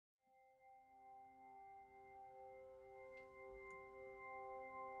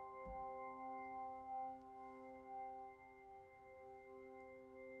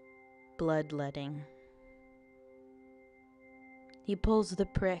Bloodletting. He pulls the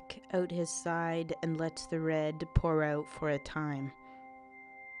prick out his side and lets the red pour out for a time.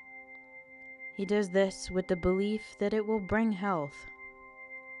 He does this with the belief that it will bring health.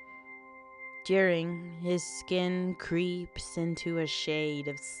 During, his skin creeps into a shade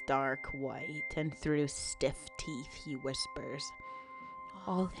of stark white, and through stiff teeth he whispers,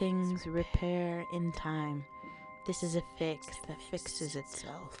 "All things repair in time. This is a fix that fixes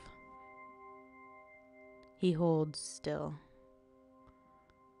itself." He holds still.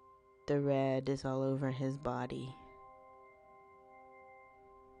 The red is all over his body.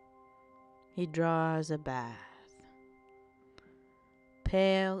 He draws a bath.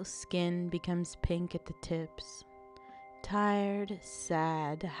 Pale skin becomes pink at the tips. Tired,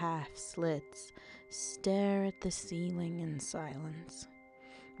 sad half-slits stare at the ceiling in silence,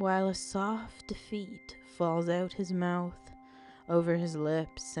 while a soft defeat falls out his mouth, over his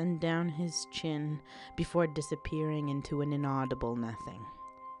lips, and down his chin before disappearing into an inaudible nothing.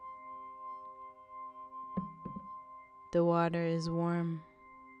 The water is warm.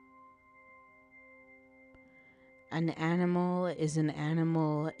 An animal is an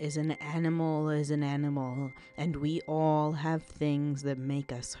animal is an animal is an animal, and we all have things that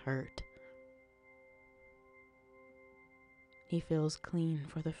make us hurt. He feels clean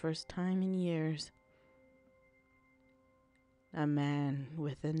for the first time in years. A man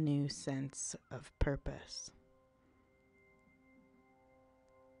with a new sense of purpose.